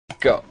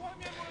go.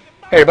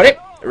 Hey everybody,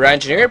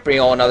 Ryan here, bringing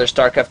on another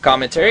StarCraft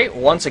commentary.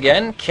 Once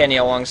again, Kenny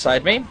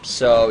alongside me,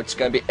 so it's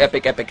going to be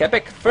epic, epic,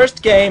 epic.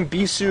 First game,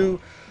 Bisu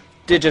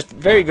did just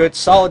very good,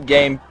 solid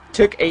game,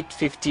 took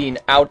 8-15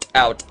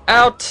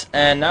 out,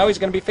 and now he's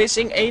going to be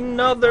facing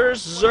another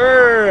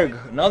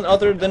Zerg, none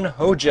other than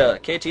Hoja.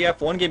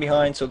 KTF one game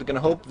behind, so they're going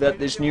to hope that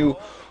this new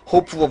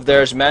hopeful of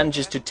theirs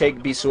manages to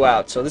take Bisu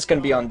out. So this is going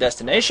to be on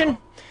destination.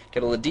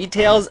 Get all the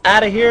details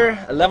out of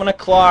here. 11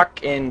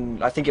 o'clock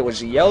in, I think it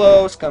was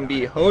yellow. It's going to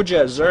be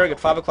Hoja, Zerg at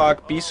 5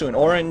 o'clock, Bisu in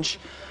orange.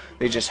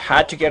 They just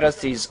had to get us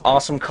these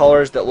awesome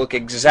colors that look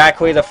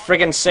exactly the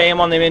friggin'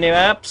 same on the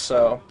minimap,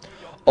 so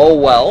oh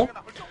well.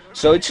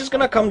 So it's just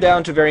going to come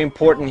down to very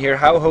important here,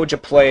 how Hoja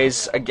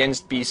plays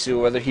against Bisu,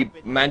 whether he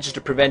manages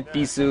to prevent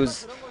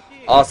Bisu's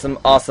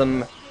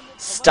awesome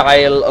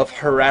style of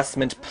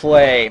harassment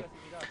play.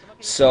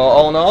 So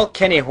all in all,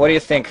 Kenny, what do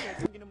you think?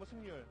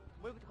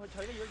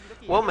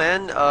 Well,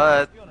 man,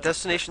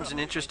 Destination's an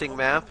interesting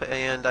map,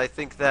 and I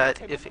think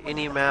that if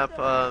any map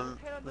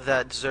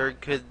that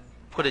Zerg could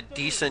put a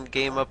decent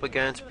game up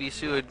against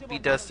Bisu, it would be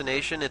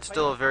Destination. It's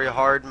still a very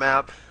hard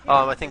map.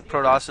 I think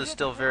Protoss is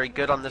still very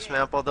good on this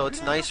map, although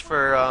it's nice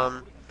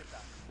for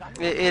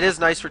it is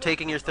nice for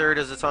taking your third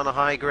as it's on a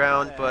high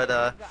ground, but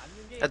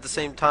at the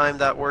same time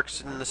that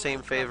works in the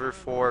same favor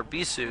for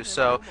Bisu.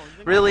 So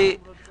really,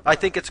 I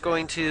think it's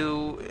going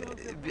to.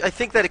 I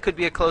think that it could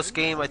be a close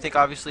game. I think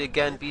obviously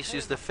again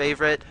Bisu's the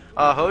favorite.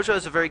 Hoja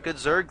is a very good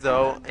Zerg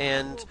though,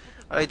 and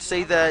I'd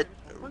say that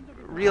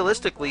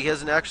realistically he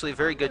has an actually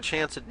very good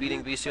chance at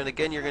beating Bisu. And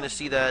again, you're going to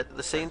see that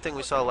the same thing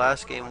we saw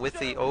last game with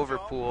the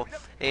overpool.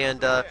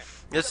 And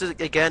this is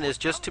again is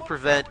just to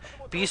prevent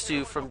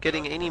Bisu from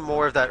getting any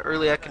more of that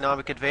early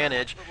economic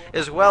advantage,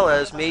 as well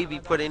as maybe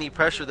put any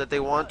pressure that they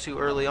want to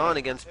early on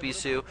against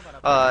Bisu.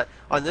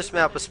 On this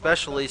map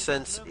especially,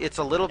 since it's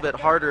a little bit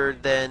harder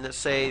than,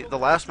 say, the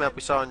last map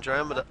we saw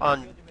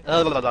on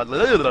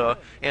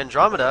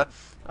Andromeda.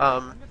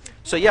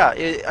 So yeah,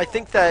 I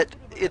think that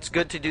it's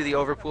good to do the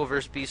overpool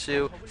versus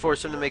Bisu,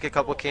 force him to make a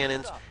couple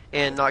cannons,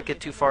 and not get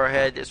too far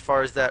ahead as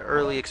far as that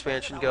early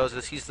expansion goes,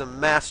 as he's the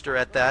master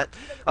at that.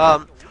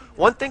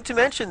 One thing to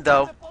mention,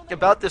 though,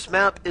 about this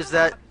map is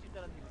that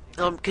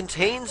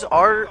contains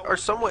are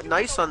somewhat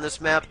nice on this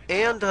map,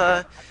 and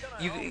I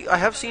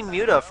have seen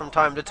Muta from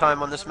time to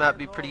time on this map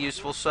be pretty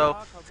useful, so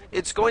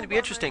it's going to be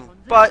interesting.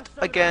 But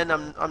again,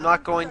 I'm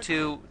not going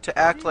to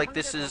act like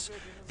this is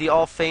the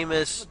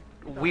all-famous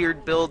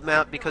weird build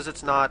map, because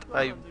it's not.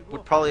 I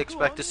would probably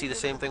expect to see the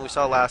same thing we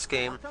saw last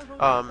game,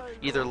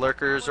 either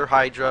Lurkers or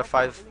Hydra,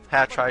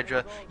 5-hatch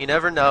Hydra. You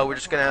never know. We're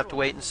just going to have to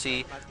wait and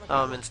see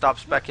and stop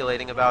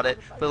speculating about it.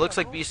 But it looks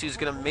like Bisu's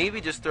going to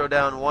maybe just throw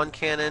down one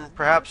cannon,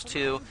 perhaps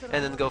two,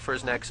 and then go for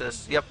his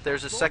Nexus. Yep,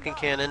 there's his second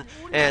cannon,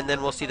 and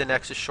then we'll see the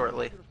Nexus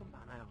shortly.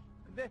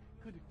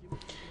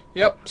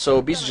 Yep,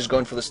 so Bisu's just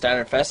going for the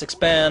standard fast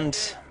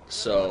expand.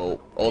 So,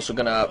 also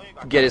gonna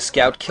get his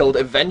scout killed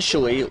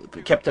eventually.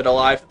 Kept it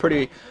alive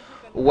pretty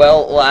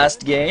well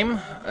last game.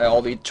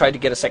 Although he tried to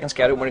get a second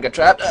scout when he got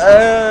trapped.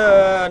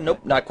 Nope,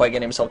 not quite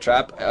getting himself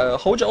trapped.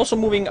 Hoja also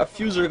moving a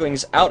few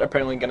Zerglings out,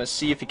 apparently gonna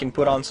see if he can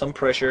put on some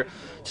pressure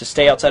to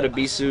stay outside of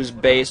Bisu's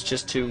base,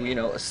 just to, you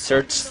know,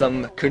 assert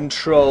some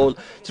control.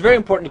 It's very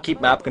important to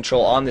keep map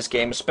control on this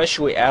game,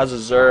 especially as a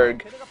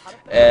Zerg,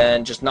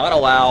 and just not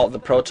allow the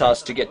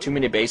Protoss to get too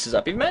many bases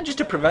up. If he manages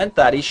to prevent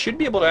that, he should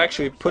be able to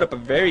actually put up a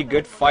very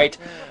good fight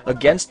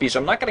against Bisu.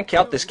 I'm not going to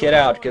count this kid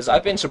out, because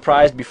I've been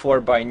surprised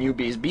before by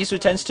newbies. Bisu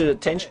tends to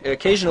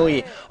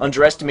occasionally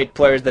underestimate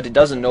players that he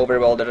doesn't know very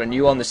well, that are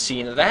new on the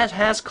scene. That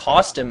has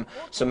cost him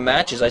some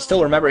matches. I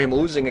still remember him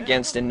losing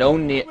against a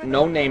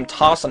no-name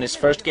Toss on his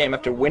first game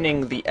after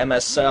winning the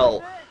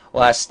MSL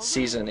last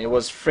season. It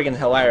was friggin'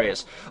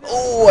 hilarious.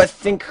 Oh, I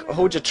think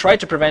Hoja tried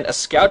to prevent a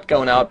scout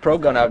going out,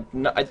 probe going out.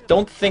 No, I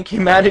don't think he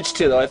managed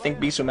to, though. I think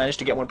Bisu managed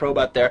to get one probe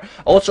out there.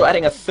 Also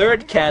adding a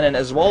third cannon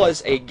as well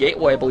as a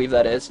gateway, I believe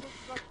that is.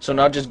 So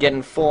not just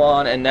getting full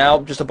on, and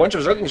now just a bunch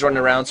of Zerglings running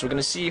around. So we're going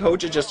to see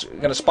Hoja just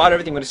going to spot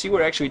everything. We're going to see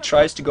where he actually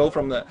tries to go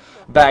from the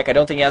back. I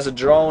don't think he has a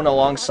drone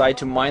alongside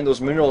to mine those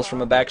minerals from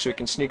the back so he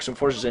can sneak some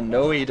forces in.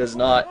 No, he does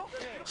not.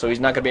 So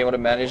he's not going to be able to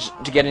manage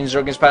to get any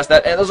Zerglings past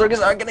that. And those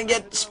Zerglings aren't going to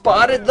get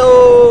spotted,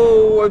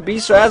 though.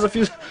 Bisu has a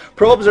few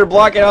probes that are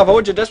blocking off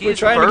Hoja, desperately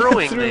trying to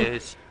get through.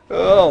 This.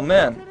 Oh,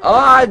 man.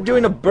 Ah,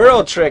 doing a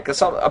burrow trick.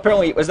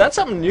 Apparently, is that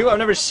something new? I've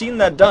never seen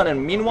that done.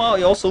 And meanwhile,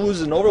 he also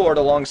loses an Overlord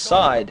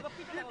alongside.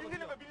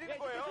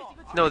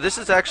 No, this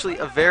is actually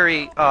a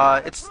very,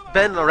 it's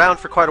been around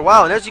for quite a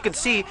while, and as you can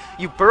see,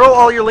 you burrow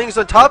all your lings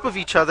on top of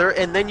each other,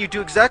 and then you do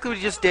exactly what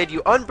you just did.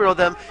 You unburrow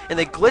them, and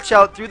they glitch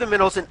out through the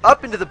minerals and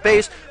up into the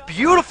base.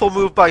 Beautiful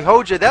move by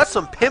Hoja. That's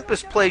some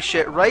pimpus play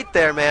shit right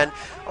there, man.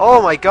 Oh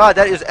my god,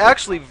 that is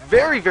actually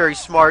very, very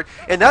smart,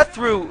 and that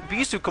threw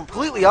Bisu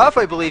completely off,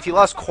 I believe. He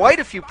lost quite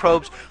a few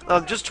probes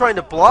just trying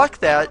to block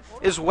that,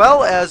 as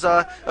well as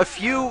a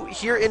few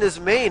here in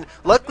his main.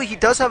 Luckily, he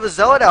does have a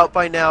Zealot out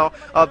by now,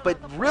 but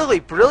really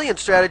brilliant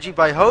strategy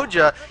by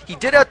Hoja. He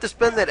did have to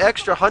spend that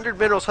extra 100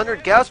 minerals,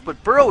 100 gas,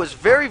 but Burrow is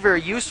very,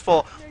 very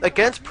useful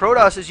against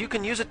Protoss, as you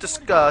can use it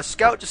to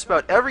scout just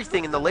about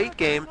everything in the late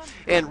game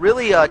and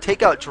really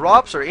take out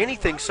drops or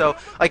anything. So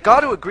I got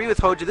to agree with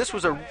Hoja. This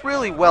was a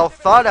really well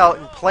thought out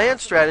and planned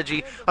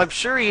strategy. I'm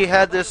sure he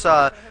had this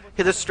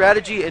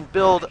strategy and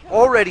build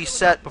already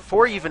set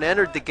before he even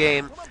entered the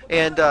game,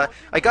 and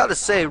I gotta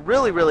say,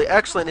 really, really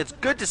excellent. It's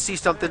good to see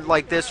something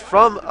like this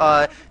from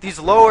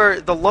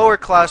the lower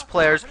class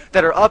players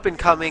that are up and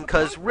coming,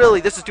 because really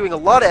this is doing a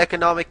lot of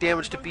economic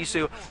damage to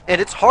Bisu,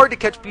 and it's hard to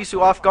catch Bisu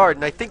off guard,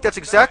 and I think that's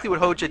exactly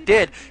what Hoja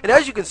did. And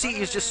as you can see,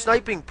 he's just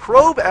sniping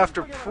probe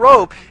after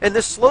probe, and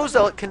this slow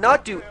zealot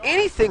cannot do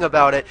anything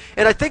about it.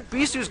 And I think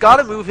Bisu's got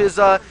to move his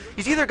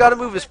he's either got to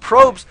move his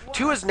probes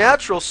to his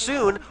natural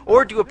soon,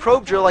 or do a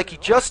probe drill like he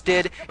just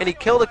did, and he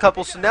killed a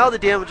couple, so now the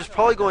damage is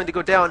probably going to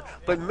go down.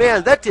 But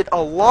man, that did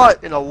a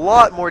lot and a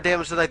lot more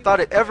damage than I thought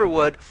it ever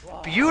would.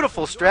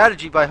 Beautiful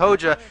strategy by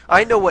Hoja.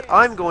 I know what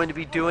I'm going to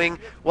be doing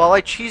while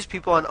I cheese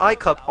people on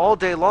iCup all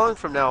day long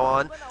from now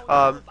on.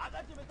 I'm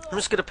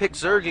just going to pick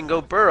Zerg and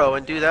go Burrow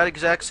and do that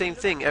exact same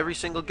thing every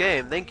single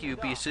game. Thank you,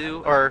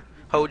 Bisu, or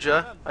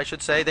Hoja, I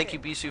should say. Thank you,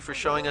 Bisu, for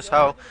showing us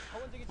how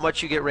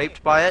much you get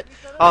raped by it.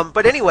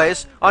 But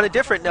anyways, on a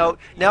different note,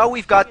 now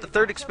we've got the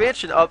third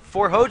expansion up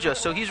for Hoja,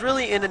 so he's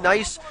really in a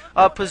nice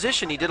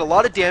position. He did a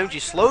lot of damage.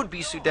 He slowed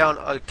Bisu down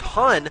a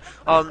ton.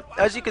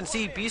 As you can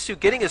see, Bisu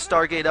getting his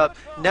Stargate up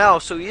now,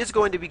 so he is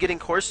going to be getting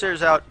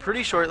Corsairs out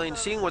pretty shortly and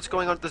seeing what's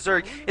going on with the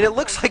Zerg, and it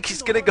looks like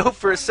he's going to go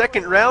for a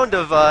second round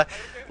of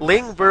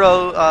Ling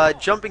Burrow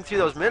jumping through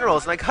those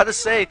minerals, and I gotta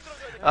say,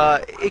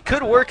 it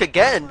could work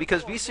again,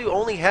 because Bisu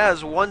only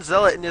has one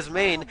Zealot in his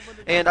main,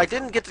 and I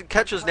didn't get to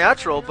catch his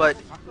natural, but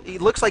he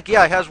looks like,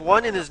 yeah, he has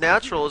one in his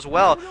natural as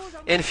well.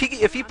 And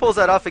if he pulls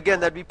that off again,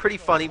 that'd be pretty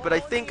funny, but I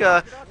think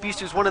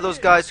Bisu's one of those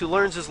guys who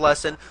learns his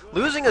lesson.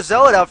 Losing a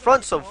Zealot out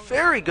front, so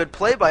very good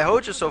play by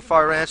Hoja so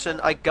far, Ranshin.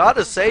 I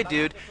gotta say,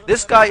 dude,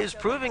 this guy is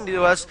proving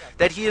to us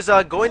that he is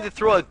going to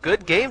throw a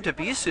good game to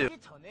Bisu.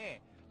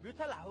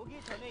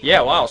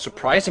 Yeah, wow,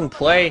 surprising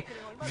play.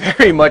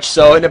 Very much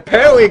so, and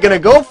apparently gonna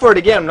go for it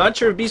again. I'm not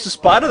sure if Bisu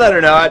spotted that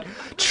or not.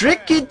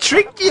 Tricky,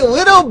 tricky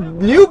little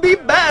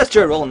newbie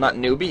bastard. Well, not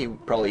newbie, he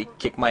would probably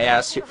kick my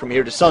ass from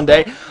here to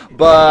Sunday.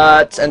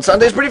 And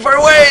Sunday's pretty far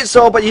away,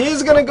 but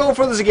he's gonna go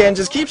for this again.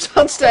 Just keeps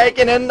on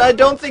stacking, and I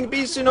don't think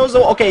Bisu knows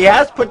okay, he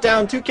has put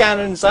down 2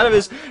 cannons inside of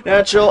his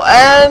natural,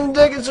 and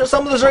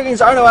some of the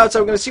Zerglings are now out, so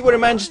we're gonna see what he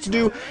manages to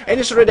do.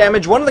 Any sort of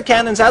damage. One of the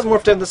cannons has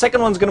morphed in, the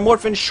second one's gonna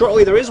morph in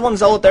shortly. There is one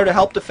Zealot there to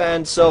help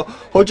defend, so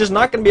Hoja's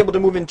not gonna be able to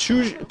move in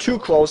too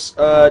close.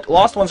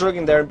 Lost one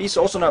Zergling there, and Bisu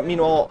also not,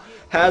 meanwhile,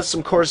 has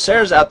some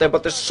Corsairs out there,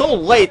 but they're so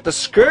late. The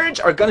Scourge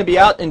are going to be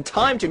out in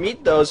time to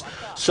meet those,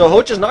 so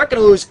Hoja's not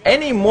going to lose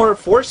any more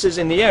forces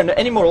in the air,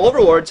 any more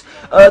Overlords.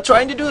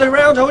 Trying to do the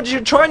round,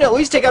 Hoja trying to at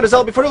least take out a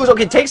Zealot before he loses.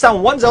 Okay, takes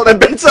down one Zealot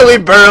and instantly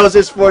burrows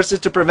his forces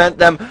to prevent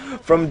them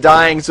from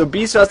dying, so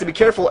Bisu has to be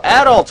careful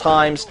at all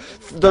times.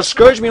 The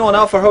Scourge, meanwhile,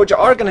 now for Hoja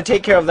are going to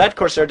take care of that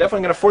Corsair,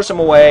 definitely going to force him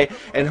away,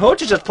 and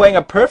Hoja just playing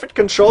a perfect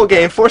control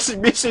game,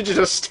 forcing Bisu to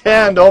just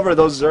stand over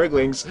those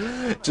Zerglings,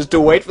 just to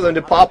wait for them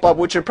to pop up,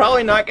 which you're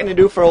probably not going to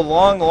do for a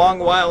long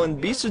while,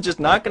 and Bisu's just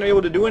not going to be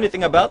able to do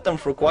anything about them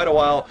for quite a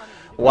while.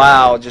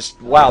 Wow,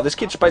 this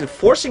kid's surprising,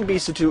 forcing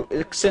Bisu to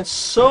extend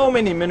so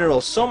many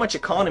minerals, so much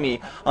economy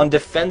on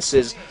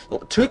defenses.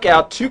 Took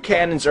out 2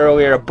 cannons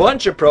earlier, a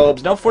bunch of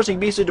probes, now forcing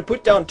Bisu to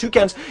put down 2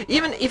 cannons,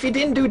 even if he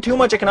didn't do too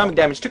much economic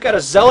damage. Took out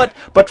a Zealot,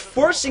 but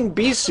forcing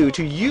Bisu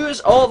to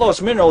use all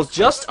those minerals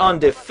just on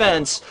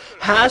defense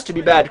has to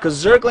be bad,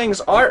 because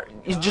Zerglings are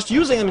just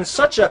using them in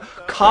such a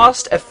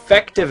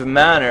cost-effective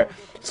manner.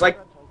 It's like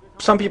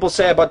some people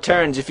say about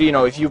Terrans, if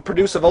you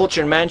produce a vulture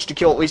and manage to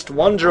kill at least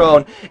one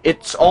drone,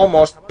 it's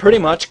almost pretty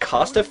much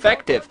cost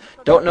effective.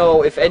 Don't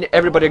know if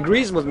everybody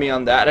agrees with me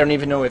on that. I don't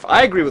even know if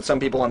I agree with some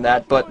people on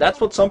that, but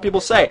that's what some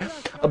people say.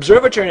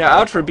 Observatory now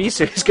out for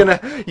Bisu. He's gonna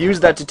use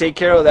that to take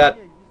care of that.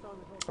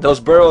 Those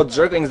burrowed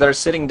Zerglings that are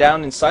sitting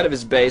down inside of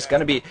his base,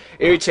 going to be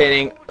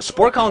irritating.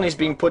 Spore colonies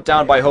being put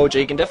down by Hoja.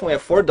 He can definitely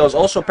afford those.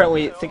 Also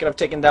apparently thinking of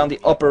taking down the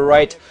upper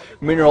right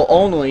mineral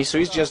only, so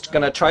he's just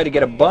going to try to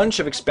get a bunch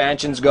of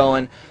expansions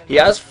going. He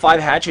has 5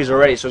 hatcheries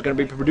already, so he's going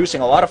to be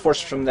producing a lot of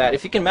forces from that.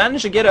 If he can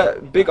manage to get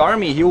a big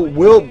army, he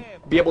will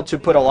be able to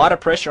put a lot of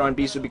pressure on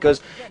Bisu,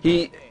 because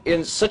he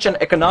is such an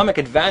economic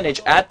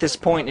advantage at this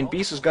point, and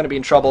Bisu's going to be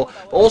in trouble.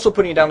 But also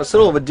putting down a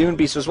little of a Dune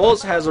Bisu, as well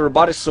as has a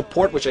robotic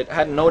support, which I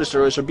hadn't noticed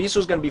earlier, so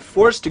Bisu's going to be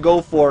forced to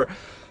go for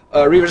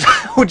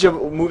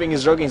Reavers moving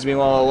his Zerglings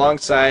meanwhile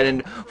alongside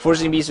and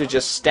forcing Bisu to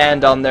just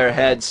stand on their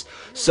heads.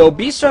 So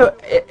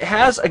Bisu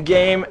has a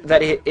game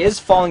that he is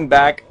falling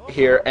back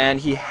here, and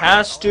he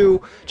has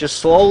to just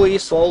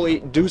slowly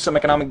do some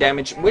economic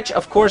damage, which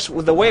of course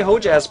with the way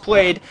Hoja has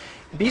played,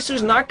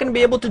 Bisu's not going to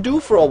be able to do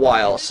for a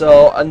while.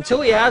 So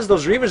until he has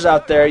those Reavers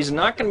out there, he's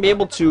not going to be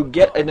able to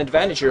get an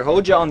advantage here.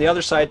 Hoja on the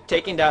other side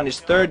taking down his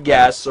third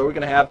gas, so we're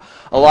going to have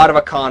a lot of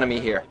economy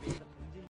here.